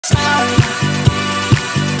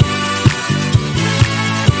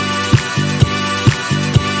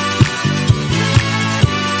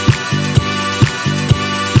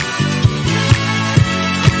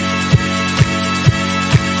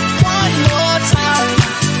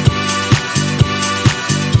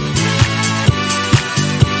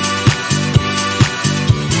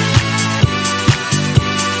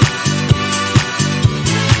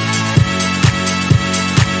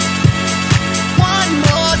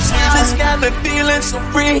got me feeling so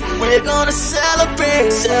free. We're gonna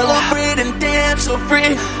celebrate, celebrate and dance so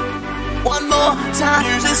free. One more time,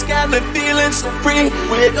 you just got me feeling so free.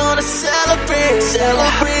 We're gonna celebrate,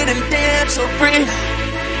 celebrate and dance so free.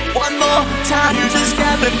 One more time, you just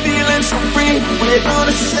got me feeling so free. We're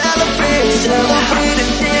gonna celebrate, celebrate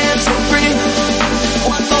and dance so free.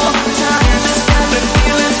 One more time, you just got me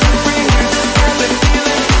feeling so free. You just got me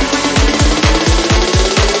feeling so free.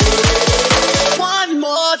 One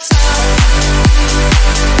more time.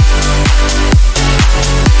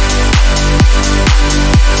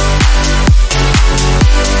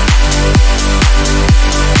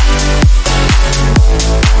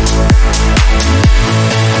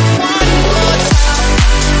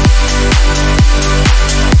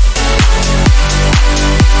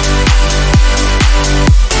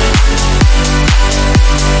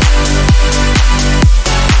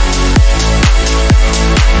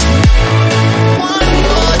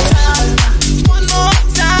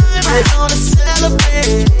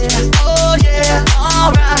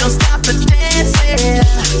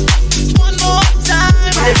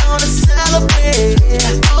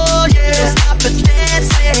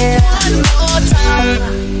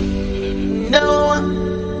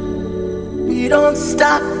 Don't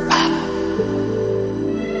stop.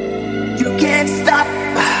 You can't stop.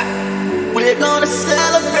 We're gonna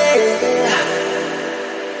celebrate.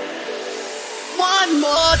 One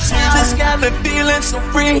more time. You just got me feeling so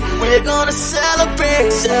free. We're gonna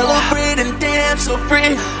celebrate, celebrate and dance so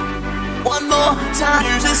free. One more time.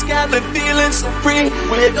 You just got me feeling so free.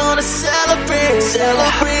 We're gonna celebrate,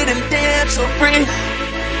 celebrate and dance so free.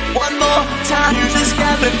 One more time, you just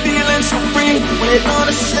got me feeling so free. We're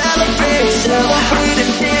gonna celebrate, celebrate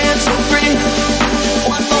and dance so free.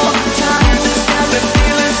 One more time, you just got me feeling so free. You just got me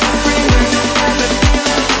feeling so free.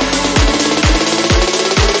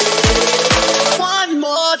 One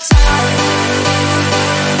more time.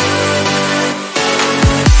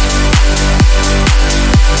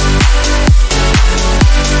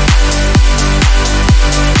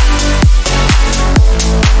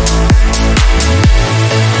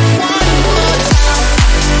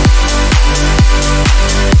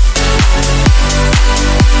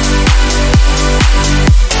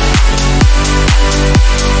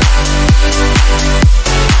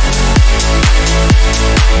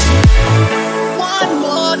 One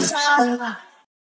more time.